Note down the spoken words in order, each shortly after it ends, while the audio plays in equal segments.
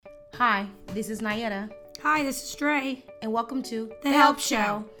Hi, this is Nayetta. Hi, this is Dre. And welcome to The Help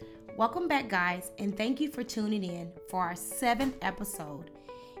Show. Welcome back, guys, and thank you for tuning in for our 7th episode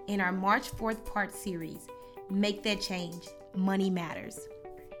in our March 4th part series, Make That Change, Money Matters.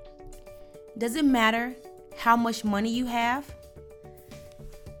 Does it matter how much money you have?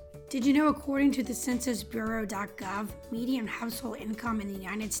 Did you know, according to the censusbureau.gov, median household income in the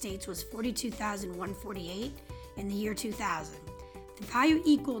United States was $42,148 in the year 2000. The value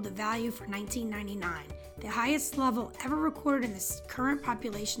equaled the value for 1999, the highest level ever recorded in this current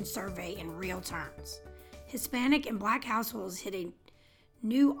population survey in real terms. Hispanic and Black households hit a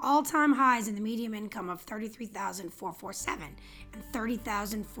new all-time highs in the median income of $33,447 and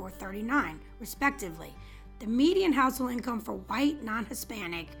 $30,439, respectively. The median household income for white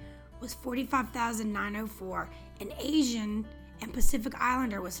non-Hispanic was $45,904, and Asian and Pacific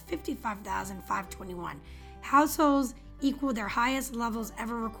Islander was $55,521. Households equaled their highest levels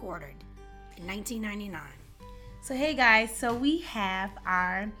ever recorded in 1999. So hey guys, so we have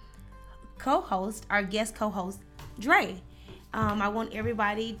our guest co-host, Dre. I want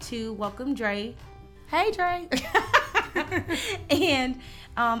everybody to welcome Dre. Hey Dre. And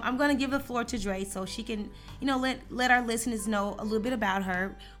I'm going to give the floor to Dre so she can, let our listeners know a little bit about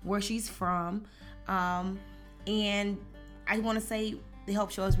her, where she's from. And I want to say the Help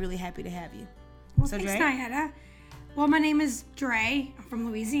Show is really happy to have you. Well, so, thanks, Nayetta. Well, my name is Dre. I'm from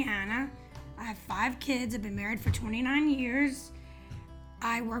Louisiana. I have 5 kids. I've been married for 29 years.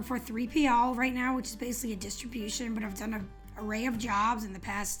 I work for 3PL right now, which is basically a distribution, but I've done an array of jobs in the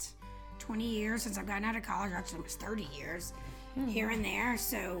past 20 years since I've gotten out of college, actually almost 30 years, here and there.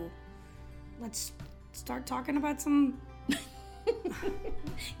 So let's start talking about some...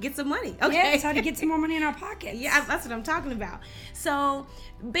 Get some money. Okay. Yes, how to get some more money in our pockets. Yeah, that's what I'm talking about. So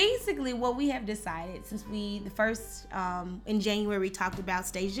basically what we have decided, since in January we talked about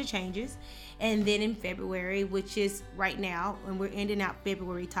stages of changes, and then in February, which is right now, when we're ending out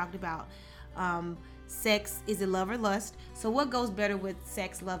February, we talked about sex, is it love or lust? So what goes better with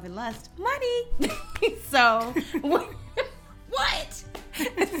sex, love, and lust? Money. So what?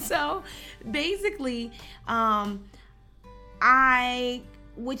 So basically, I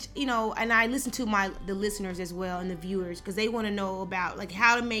listen to the listeners as well and the viewers, because they want to know about like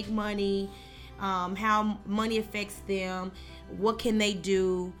how to make money, how money affects them, what can they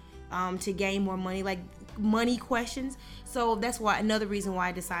do to gain more money, like money questions. So that's another reason why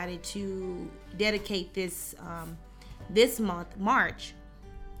I decided to dedicate this month, March,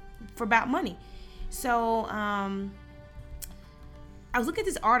 for about money. So I was looking at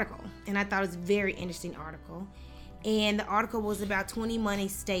this article and I thought it was a very interesting article. And the article was about 20 money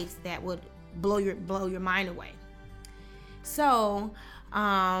states that would blow your mind away. So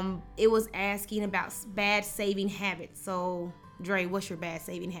it was asking about bad saving habits. So Dre, what's your bad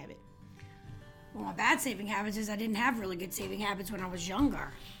saving habit? Well, my bad saving habits is I didn't have really good saving habits when I was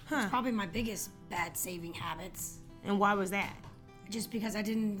younger. That's probably my biggest bad saving habits. And why was that? Just because I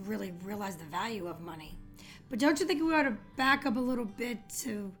didn't really realize the value of money. But don't you think we ought to back up a little bit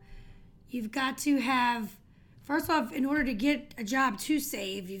to, you've got to have, first off, in order to get a job to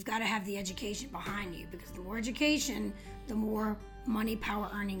save, you've got to have the education behind you, because the more education, the more money power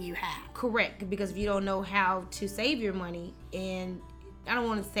earning you have. Correct, because if you don't know how to save your money, and I don't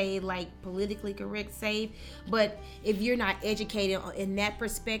want to say like politically correct save, but if you're not educated in that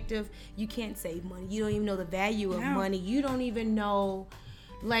perspective, you can't save money. You don't even know the value of money. You don't even know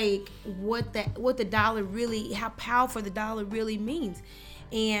like what the dollar really, how powerful the dollar really means.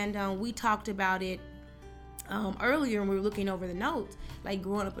 And we talked about it earlier when we were looking over the notes, like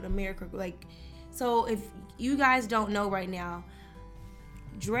growing up in America. Like, so if you guys don't know right now,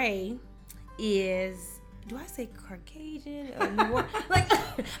 Dre is, do I say Caucasian or more? Like,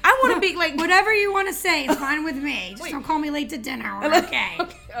 I want to be like, whatever you want to say is fine with me. Just don't call me late to dinner. We're okay.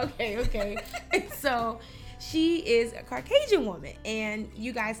 Okay. So she is a Caucasian woman, and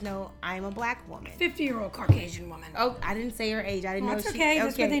you guys know I'm a Black woman. 50-year-old Caucasian woman. Oh, I didn't say her age. I didn't know. That's okay.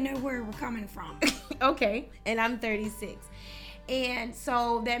 That's where they know where we're coming from. Okay, and I'm 36. And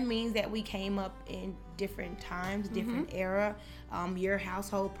so that means that we came up in different times, different era. Your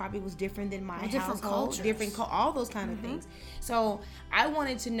household probably was different than my household. Different cultures. All those kind of things. So I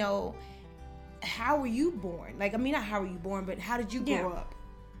wanted to know, how were you born? Like, I mean, not how were you born, but how did you grow up?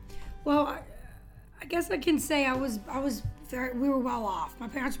 Well, I guess I can say we were well off. My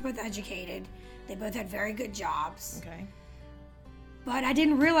parents were both educated. They both had very good jobs. Okay. But I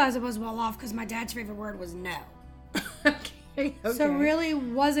didn't realize I was well off because my dad's favorite word was no. Okay. So really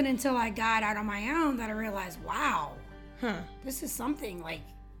wasn't until I got out on my own that I realized, wow, this is something, like,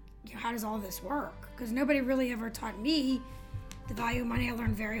 how does all this work? Because nobody really ever taught me the value of money, I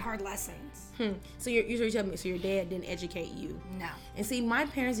learned very hard lessons. So you're telling me, so your dad didn't educate you? No. And see, my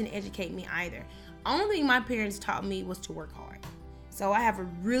parents didn't educate me either. Only thing my parents taught me was to work hard. So I have a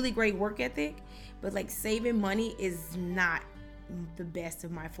really great work ethic, but like saving money is not the best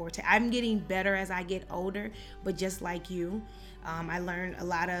of my forte. I'm getting better as I get older, but just like you, I learned a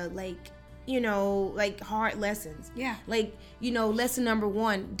lot of like hard lessons. Yeah. Like, lesson number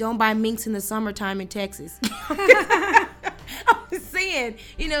 1, don't buy minks in the summertime in Texas. I'm saying,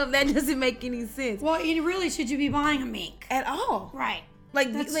 that doesn't make any sense. Well, should you be buying a mink? At all. Right. Why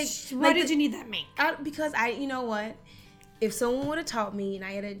did you need that mink? Because you know what? If someone would have taught me,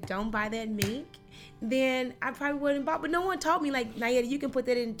 Nayetta, don't buy that mink, then I probably wouldn't buy. But no one taught me, like, Nayetta, you can put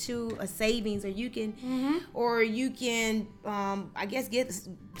that into a savings, or you can, I guess, get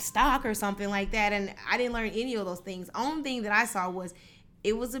stock or something like that. And I didn't learn any of those things. Only thing that I saw was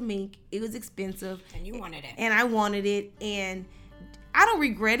it was a mink. It was expensive. And you wanted it. And I wanted it. And I don't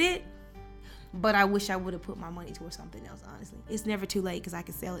regret it. But I wish I would have put my money towards something else, honestly. It's never too late because I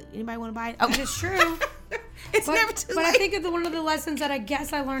can sell it. Anybody want to buy it? Oh, it's true. It's never too late. But I think one of the lessons that I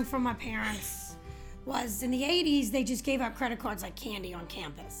guess I learned from my parents was in the 80s, they just gave out credit cards like candy on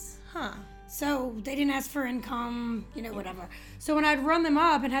campus. Huh. So they didn't ask for income, whatever. So when I'd run them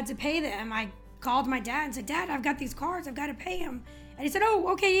up and had to pay them, I called my dad and said, Dad, I've got these cards. I've got to pay them. And he said,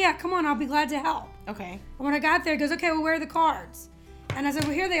 oh, okay, yeah, come on. I'll be glad to help. Okay. And when I got there, he goes, okay, well, where are the cards? And I said,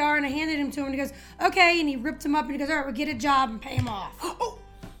 well, here they are. And I handed him to him. And he goes, okay. And he ripped them up. And he goes, all right, well, get a job and pay him off. Oh,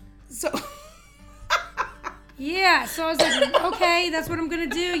 so... Yeah. So I was like, okay, that's what I'm going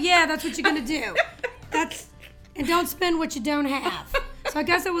to do. Yeah, that's what you're going to do. And don't spend what you don't have. So I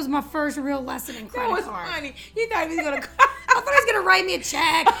guess it was my first real lesson in credit cards. card. That was funny. You thought he was going to... I thought he was going to write me a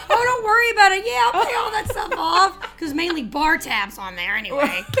check. Oh, don't worry about it. Yeah, I'll pay all that stuff off. Because mainly bar tabs on there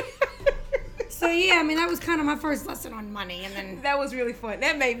anyway. So, yeah, I mean, that was kind of my first lesson on money. And then that was really fun.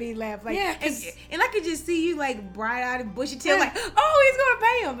 That made me laugh. Like, yeah. And I could just see you, like, bright-eyed and bushy-tailed, like, oh, he's going to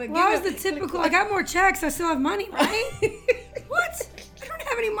pay him. Like, well, I was the typical, I got more checks. I still have money, right? What? I don't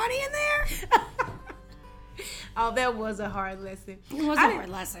have any money in there? Oh, that was a hard lesson. It was a hard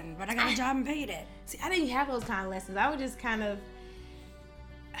lesson, but I got a job and paid it. See, I didn't have those kind of lessons. I was just kind of,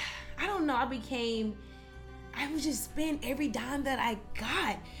 I don't know, I would just spend every dime that I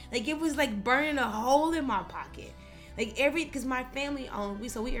got. Like, it was like burning a hole in my pocket. Like, because my family we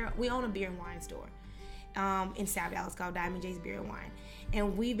own a beer and wine store in South Dallas called Diamond J's Beer and Wine.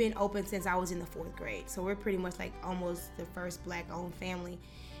 And we've been open since I was in the 4th grade. So we're pretty much like almost the first Black-owned family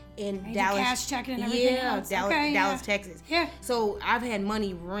in Dallas. Cash checking and everything else. Dallas, Texas. Yeah. So I've had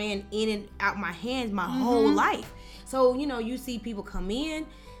money ran in and out my hands my whole life. So, you see people come in,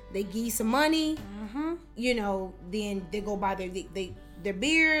 they give you some money, then they go buy their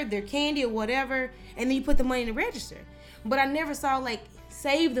beer, their candy, or whatever, and then you put the money in the register. But I never saw, like,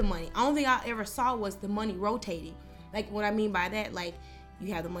 save the money. Only thing I ever saw was the money rotating. Like, what I mean by that, like,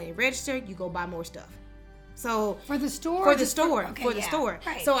 you have the money registered, you go buy more stuff. So for the store? For the store.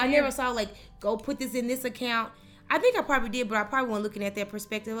 Right. So I never saw, like, go put this in this account. I think I probably did, but I probably wasn't looking at that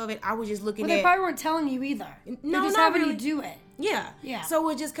perspective of it. I was just looking at... They probably weren't telling you either. No, They're just not having really. you do it. Yeah. So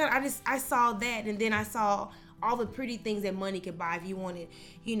it just kind of... I saw that, and then I saw all the pretty things that money could buy. If you wanted,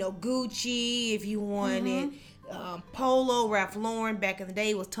 Gucci, if you wanted... Polo, Ralph Lauren, back in the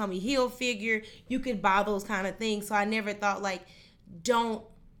day was Tommy Hilfiger. You could buy those kind of things. So I never thought, like, don't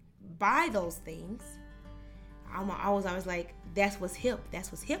buy those things. I was always like, that's what's hip.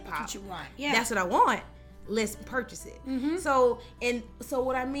 That's what's hip hop. That's what you want. Yeah. That's what I want. Let's purchase it. Mm-hmm. So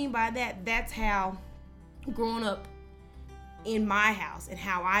what I mean by that, that's how growing up in my house and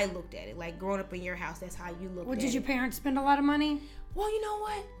how I looked at it. Like, growing up in your house, that's how you looked at it. Well, did your parents spend a lot of money? Well, you know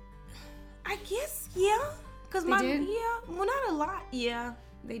what? I guess, yeah. Cause did? Yeah, well, not a lot. Yeah,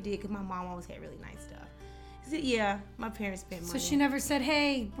 they did. Cause my mom always had really nice stuff. So, yeah, my parents spent money. So she never said,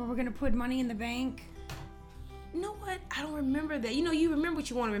 "Hey, but we're gonna put money in the bank." You know what? I don't remember that. You remember what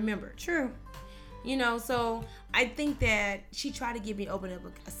you want to remember. True. So I think that she tried to get me to open up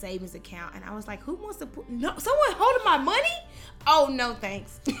a savings account, and I was like, "Who wants to put? No, someone holding my money? Oh no,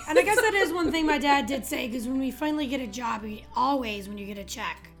 thanks." And I guess that is one thing my dad did say, because when we finally get a job, we always, when you get a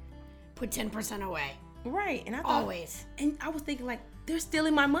check, put 10% away. Right, and I thought, always. And I was thinking, like, they're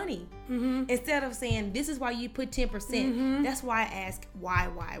stealing my money. Mm-hmm. Instead of saying, this is why you put 10%. Mm-hmm. That's why I ask why.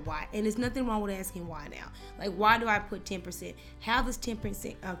 And there's nothing wrong with asking why now. Like, why do I put 10%? How this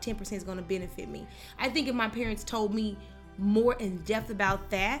 10% is going to benefit me? I think if my parents told me more in depth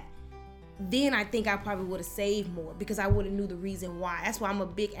about that, then I think I probably would have saved more because I would have knew the reason why. That's why I'm a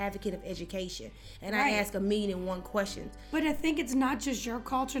big advocate of education. And I ask 1,000,001 questions. But I think it's not just your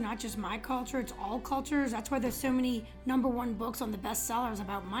culture, not just my culture. It's all cultures. That's why there's so many #1 books on the bestsellers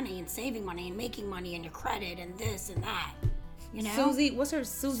about money and saving money and making money and your credit and this and that. You know?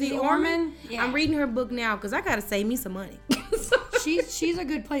 Susie Orman? Yeah. I'm reading her book now because I got to save me some money. She's a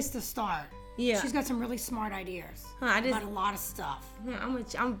good place to start. Yeah. She's got some really smart ideas about a lot of stuff.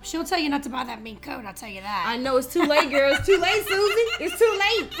 She'll tell you not to buy that mink coat, I'll tell you that. I know, it's too late, girl. It's too late, Susie. It's too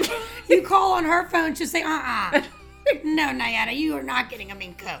late. You call on her phone, she'll say, no, Nayada, you are not getting a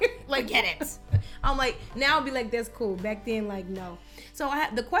mink coat. Get it. I'm like, now I'll be like, that's cool. Back then, like, no. So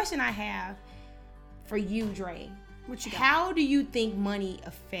the question I have for you, Dre, what you got? How do you think money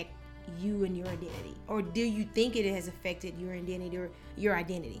affect you and your identity? Or do you think it has affected your identity or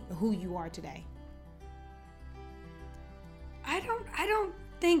who you are today? I don't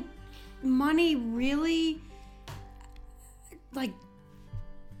think money really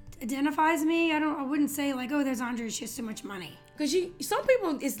identifies me. I wouldn't say oh, there's Andre, she has so much money. Because some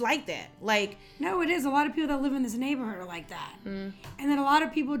people, it's like that. No, it is. A lot of people that live in this neighborhood are like that. And then a lot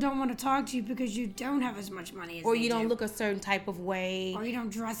of people don't want to talk to you because you don't have as much money as or they you don't do. look a certain type of way. Or you don't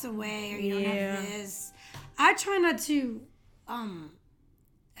dress away, or you don't have this. I try not to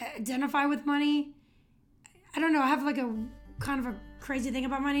identify with money. I don't know. I have a kind of a crazy thing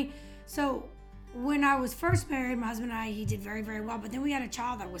about money. So when I was first married, my husband and I, he did very, very well. But then we had a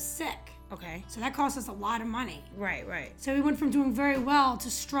child that was sick. Okay. So that cost us a lot of money. Right. So we went from doing very well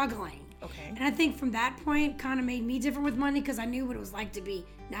to struggling. Okay. And I think from that point kind of made me different with money because I knew what it was like to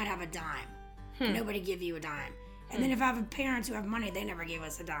not have a dime. Nobody give you a dime. And then if I have parents who have money, they never gave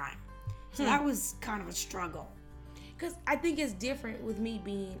us a dime. So that was kind of a struggle. Because I think it's different with me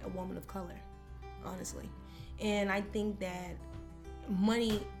being a woman of color, honestly. And I think that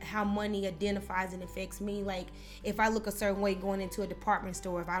how money identifies and affects me, if I look a certain way going into a department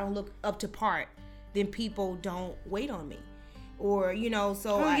store, if I don't look up to par, then people don't wait on me. Or,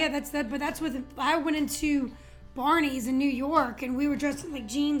 so but that's with, I went into Barney's in New York and we were dressed in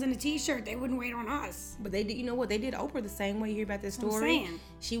jeans and a t-shirt. They wouldn't wait on us. But they did, they did Oprah the same way. You hear about this story?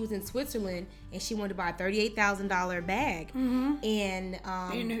 She was in Switzerland and she wanted to buy a $38,000 bag. And they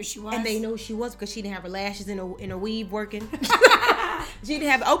didn't know who she was. And they know who she was because she didn't have her lashes in her weave working. She didn't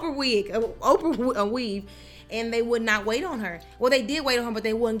have Oprah weave. And they would not wait on her. Well, they did wait on her, but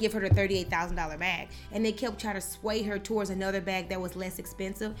they wouldn't give her the $38,000 bag. And they kept trying to sway her towards another bag that was less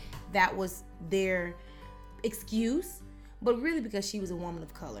expensive. That was their excuse, but really because she was a woman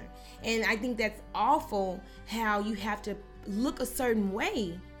of color. And I think that's awful how you have to look a certain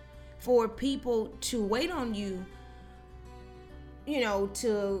way for people to wait on you,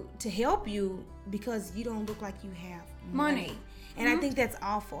 to help you because you don't look like you have money. And I think that's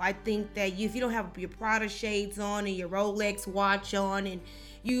awful. I think that if you don't have your Prada shades on and your Rolex watch on and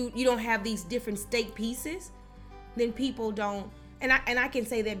you don't have these different steak pieces, then people don't. And I can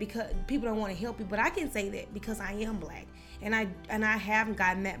say that because people don't want to help you, but I can say that because I am black and I haven't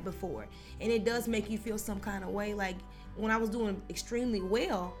gotten that before. And it does make you feel some kind of way. Like when I was doing extremely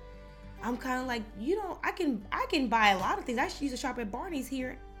well, I'm kind of like, I can buy a lot of things. I used to shop at Barney's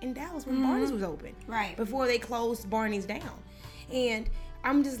here in Dallas when Barney's was open. Right. Before they closed Barney's down. And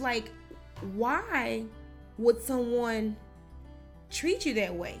I'm just like, why would someone treat you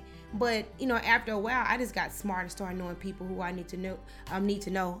that way? But after a while, I just got smart and started knowing people who I need to know.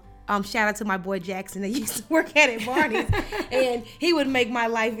 Shout out to my boy Jackson that used to work at Barney's, and he would make my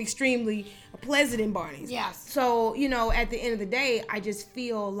life extremely pleasant in Barney's. Yes. So at the end of the day, I just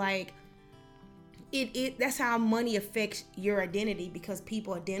feel like that's how money affects your identity because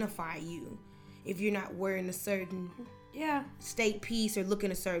people identify you if you're not wearing a certain state piece or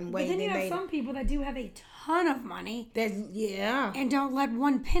looking a certain way. But then you have some people that do have a ton of money. And don't let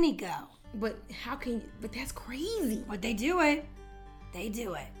one penny go. But but that's crazy. But they do it. Huh. They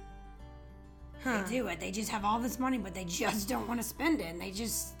do it. They just have all this money, but they just don't want to spend it. And they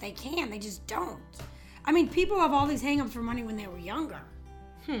just don't. I mean, people have all these hang-ups for money when they were younger.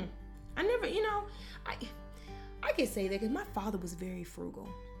 I never, I can say that because my father was very frugal.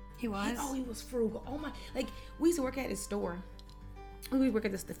 He was? He was frugal. Oh my, we used to work at his store. We would work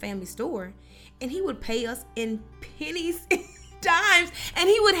at the family store, and he would pay us in pennies, dimes, and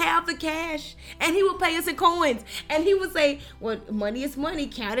he would have the cash, and he would pay us in coins, and he would say, well, money is money,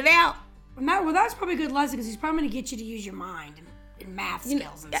 count it out. Well, that's probably a good lesson because he's probably going to get you to use your mind and math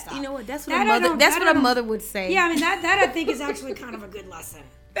skills and stuff. You know what? That's what a mother would say. Yeah, I mean, that I think is actually kind of a good lesson.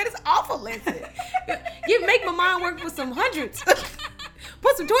 That is awful lesson. You make my mind work for some hundreds. Put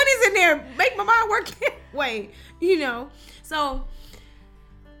some 20s in there. Make my mind work that way. So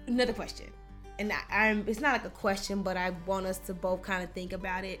another question, and it's not like a question, but I want us to both kind of think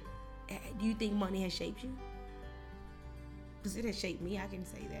about it. Do you think money has shaped you? Because it has shaped me. I can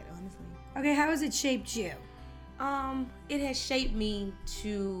say that honestly. Okay, how has it shaped you? It has shaped me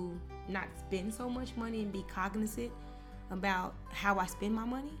to not spend so much money and be cognizant about how I spend my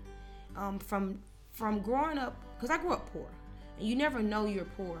money. From growing up, because I grew up poor, and you never know you're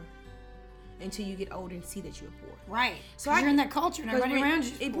poor until you get older and see that you're poor. Right. So you're in that culture, and everybody around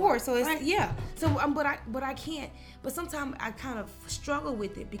you is poor. So it's right. Yeah. So but I can't. But sometimes I kind of struggle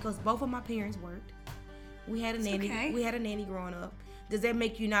with it because both of my parents worked. We had a nanny. Okay. We had a nanny growing up. Does that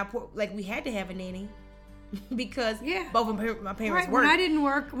make you not poor? Like, we had to have a nanny because both of my parents right.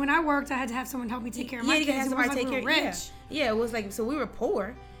 worked. When I worked, I had to have someone help me take care of my kids. You had somebody take care. Rich. Yeah, it was like, so we were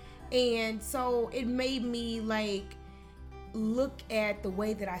poor, and so it made me like look at the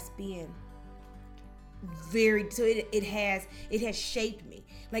way that I spend. It has shaped me.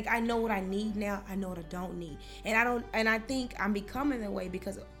 Like, I know what I need now. I know what I don't need, and I think I'm becoming that way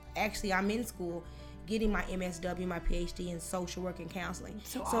because actually I'm in school, getting my MSW, my PhD in social work and counseling.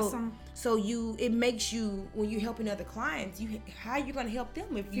 So awesome. So it makes you, when you're helping other clients, how are you going to help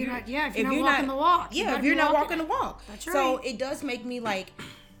them if you're not walking the walk? Yeah, if you're not walking the walk. That's right. So it does make me like,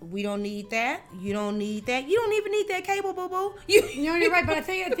 we don't need that. You don't need that. You don't even need that cable, boo boo. You're right. But I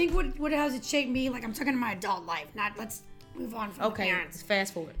think what has it shaped me? Like, I'm talking to my adult life. Let's move on from the parents.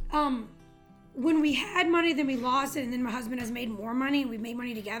 Fast forward. When we had money, then we lost it, and then my husband has made more money, and we've made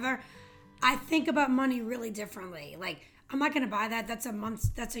money together. I think about money really differently. Like, I'm not going to buy that. That's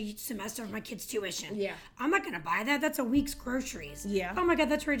a semester of my kid's tuition. Yeah. I'm not going to buy that. That's a week's groceries. Yeah. Oh my God,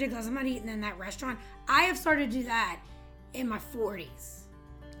 that's ridiculous. I'm not eating in that restaurant. I have started to do that in my 40s.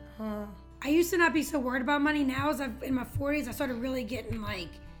 I used to not be so worried about money. Now, as I'm in my 40s, I started really getting like,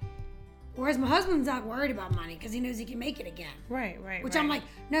 whereas my husband's not worried about money because he knows he can make it again. Right. Which I'm like,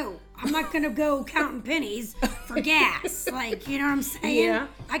 no, I'm not going to go counting pennies for gas. Like, you know what I'm saying? Yeah.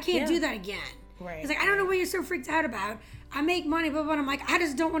 I can't do that again. Right. It's like, I don't know what you're so freaked out about. I make money, but I'm like, I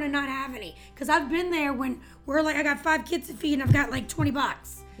just don't want to not have any. Because I've been there when we're like, I got 5 kids to feed and I've got like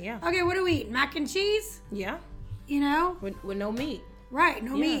 $20. Yeah. Okay, what do we eat? Mac and cheese? Yeah. You know? With no meat. Right,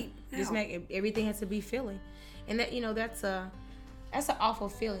 no meat. No. Just everything has to be filling. And that, that's an awful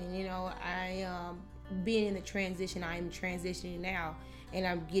feeling. I being in the transition, I am transitioning now, and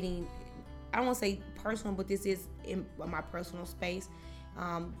I'm getting, I don't want to say personal, but this is in my personal space.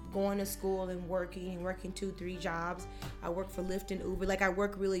 Going to school and working 2-3 jobs. I work for Lyft and Uber. Like, I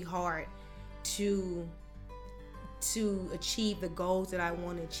work really hard to achieve the goals that I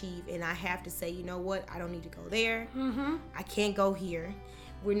want to achieve, and I have to say, you know what? I don't need to go there. Mm-hmm. I can't go here.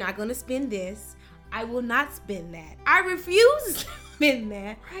 We're not going to spend this. I will not spend that. I refuse to spend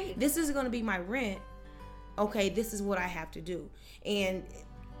that. Right. This is going to be my rent. Okay, this is what I have to do. And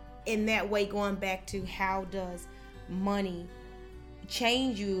in that way, going back to how does money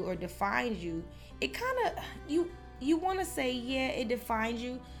change you or define you, it kind of, you want to say, yeah, it defines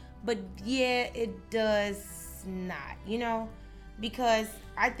you, but yeah, it does not, because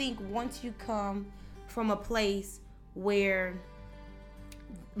I think once you come from a place where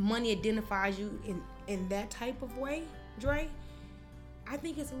money identifies you in that type of way, Dre, I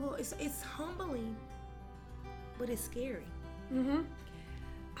think it's humbling, but it's scary. Mm-hmm.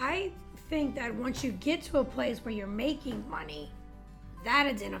 I think that once you get to a place where you're making money, that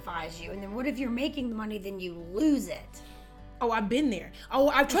identifies you. And then what if you're making the money, then you lose it? Oh, I've been there. Oh,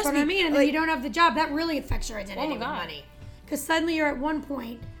 I trust me. That's what I mean. And then you don't have the job. That really affects your identity with God. money. Because suddenly you're at one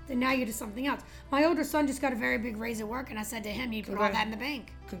point, then now you're to something else. My older son just got a very big raise at work, and I said to him, you put all that in the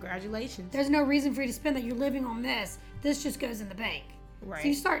bank. Congratulations. There's no reason for you to spend that. You're living on this. This just goes in the bank. Right. So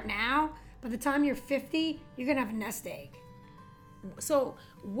you start now. By the time you're 50, you're gonna have a nest egg. So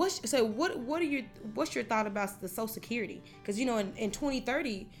what's your thought about the Social Security? Because in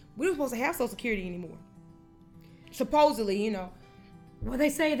 2030 we don't supposed to have Social Security anymore. Supposedly, Well,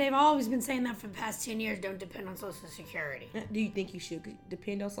 they've always been saying that for the past 10 years. Don't depend on Social Security. Do you think you should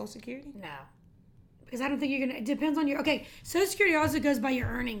depend on Social Security? No, because I don't think you're gonna. It depends on your. Okay, Social Security also goes by your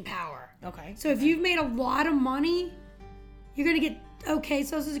earning power. Okay. So if you've made a lot of money, you're gonna get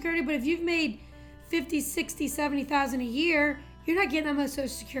Social Security. But if you've made 50, 60, 70,000 a year, you're not getting that much Social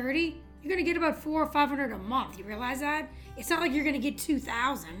Security. You're gonna get about $400 or $500 a month. You realize that? It's not like you're gonna get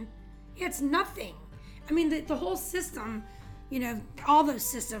 2,000. Yeah, it's nothing. I mean, the whole system, all those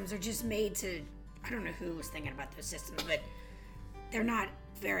systems are just made to. I don't know who was thinking about those systems, but they're not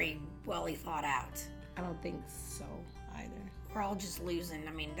very well thought out. I don't think so either. We're all just losing.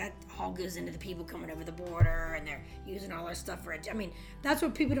 I mean, that all goes into the people coming over the border, and they're using all our stuff for it. I mean, that's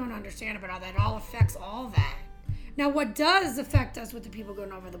what people don't understand about how that all affects all that. Now, what does affect us with the people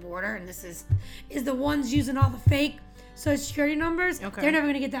going over the border, and this is the ones using all the fake Social Security numbers, Okay. they're never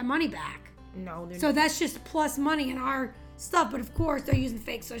going to get that money back. No, they're So not. that's just plus money in our stuff. But of course, they're using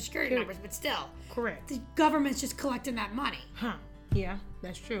fake Social Security numbers. But still, Correct. the government's just collecting that money. Huh. Yeah,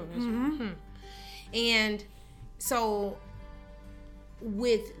 that's true. That's true. And so,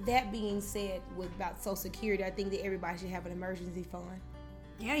 with that being said, about Social Security, I think that everybody should have an emergency fund.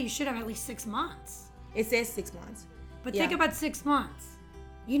 Yeah, you should have at least 6 months. It says 6 months. But Yeah. think about 6 months.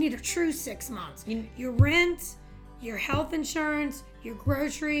 You need a true 6 months. You- Your rent, your health insurance, your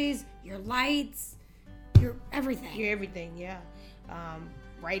groceries, your lights, your everything. You're everything, yeah.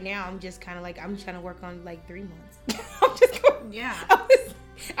 Right now, I'm just kind of like, I'm trying to work on like 3 months. I'm just going, Yeah.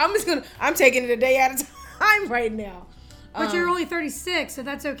 I'm taking it a day at a time right now. But you're only 36, so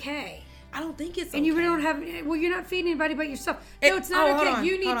that's okay. I don't think it's And you okay. don't have, well, you're not feeding anybody but yourself. No, it's not hold okay. on,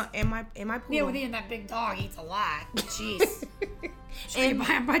 You need, hold on. Am I pool? yeah, with Ian, that big dog eats a lot. Jeez.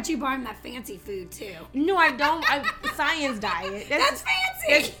 I bet you buy him that fancy food too. No, I don't. Science diet. That's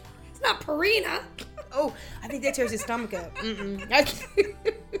fancy. It's not Purina. Oh, I think that tears his stomach up. I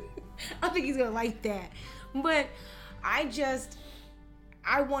don't think he's gonna like that. But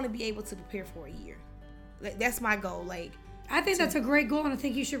I want to be able to prepare for a year. Like, that's my goal. Like, I think that's a great goal, and I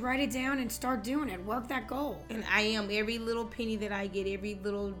think you should write it down and start doing it. Work that goal. and I am, every little penny that I get, every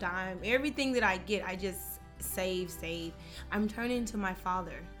little dime, everything that I get, I just save. I'm turning into my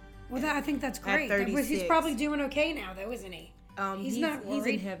father. Well, I think that's great. He's 36. probably doing okay now, though, isn't he? He's not He's in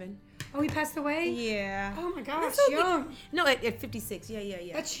worried. heaven. Oh, he passed away? Yeah. Oh my gosh, That's so young. big. No, at 56. Yeah.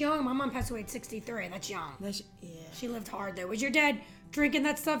 That's young. My mom passed away at 63. That's young. Yeah. She lived hard, though. Was your dad drinking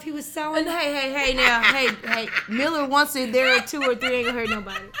that stuff he was selling? And hey, now, hey, Miller once it, there are 2 or 3 ain't gonna hurt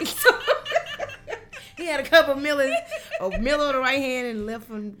nobody. So, he had a couple Millers, a Miller on the right hand and left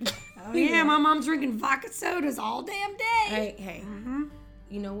one. Oh, yeah, my mom's drinking vodka sodas all damn day. Hey,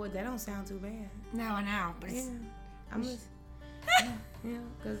 you know what? That don't sound too bad. No, I know, but Yeah, it's, I'm just,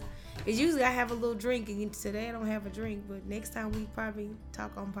 because usually I have a little drink, and today I don't have a drink. But next time we probably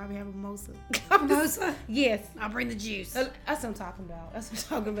talk, I'll probably have a mimosa. mimosa. Yes. I'll bring the juice. That's what I'm talking about. That's what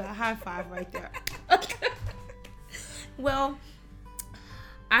I'm talking about. High five right there. Well,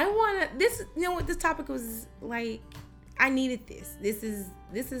 I wanna. This, you know what? This topic was like, I needed this. This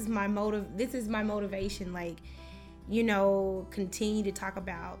is my motive. This is my motivation. Like, you know, continue to talk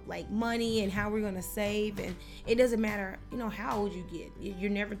about like money and how we're gonna save, and it doesn't matter, you know, how old you get. You're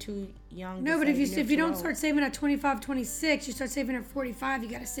never too young. No, to but save. if You're never you too don't old. start saving at 25, 26, you start saving at 45, you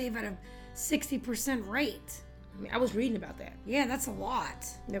got to save at a 60% rate. I mean, I was reading about that. Yeah, that's a lot.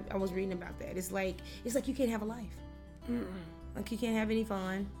 I was reading about that. It's like you can't have a life. Like, you can't have any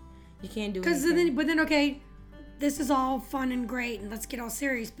fun. You can't do anything. But then, okay, this is all fun and great, and let's get all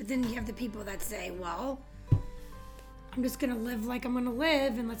serious. But then you have the people that say, well, I'm just gonna live like I'm gonna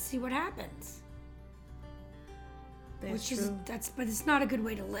live, and let's see what happens. That's Which true. but it's not a good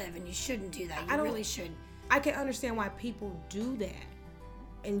way to live, and you shouldn't do that. You really should. I can understand why people do that,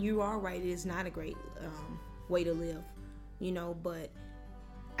 and you are right. It is not a great way to live, you know. But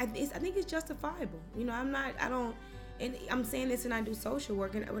I think it's justifiable. You know, and I'm saying this, and I do social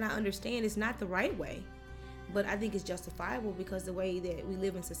work, and when I understand it's not the right way, but I think it's justifiable because the way that we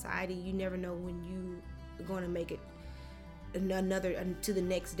live in society, you never know when you are going to make it to the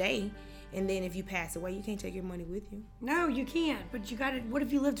next day. And then if you pass away, you can't take your money with you. No, you can't. But you got to. What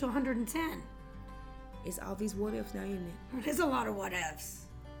if you live to 110? It's all these what ifs now, isn't it? There's a lot of what ifs.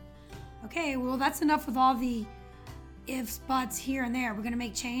 Okay, well, that's enough with all the ifs, buts here and there. We're going to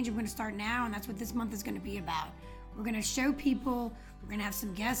make change. We're going to start now, and that's what this month is going to be about. We're going to show people. We're going to have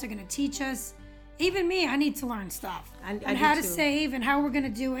some guests. They're going to teach us. Even me, I need to learn stuff. I and do how to too. save and how we're going to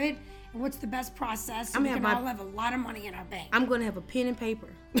do it and what's the best process so we can all have a lot of money in our bank. I'm going to have a pen and paper.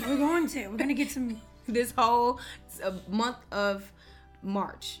 We're going to. We're going to get some... This whole month of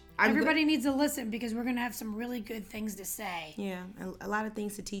March. Everybody needs to listen because we're going to have some really good things to say. Yeah, a lot of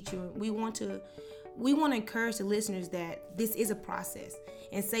things to teach you. We want to encourage the listeners that this is a process,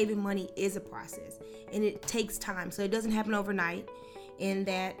 and saving money is a process, and it takes time. So it doesn't happen overnight, and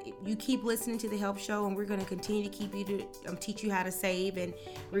that you keep listening to the Help Show, and we're going to continue to keep you to teach you how to save, and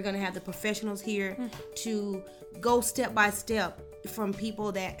we're going to have the professionals here to go step by step, from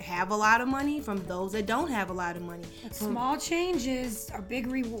people that have a lot of money, from those that don't have a lot of money. Small changes are big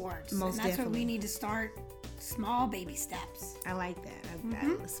rewards. Most and that's definitely. what we need to start. Small baby steps. I like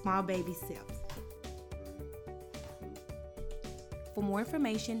that. Small baby steps. For more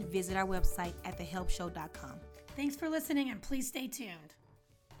information, visit our website at thehelpshow.com. Thanks for listening, and please stay tuned.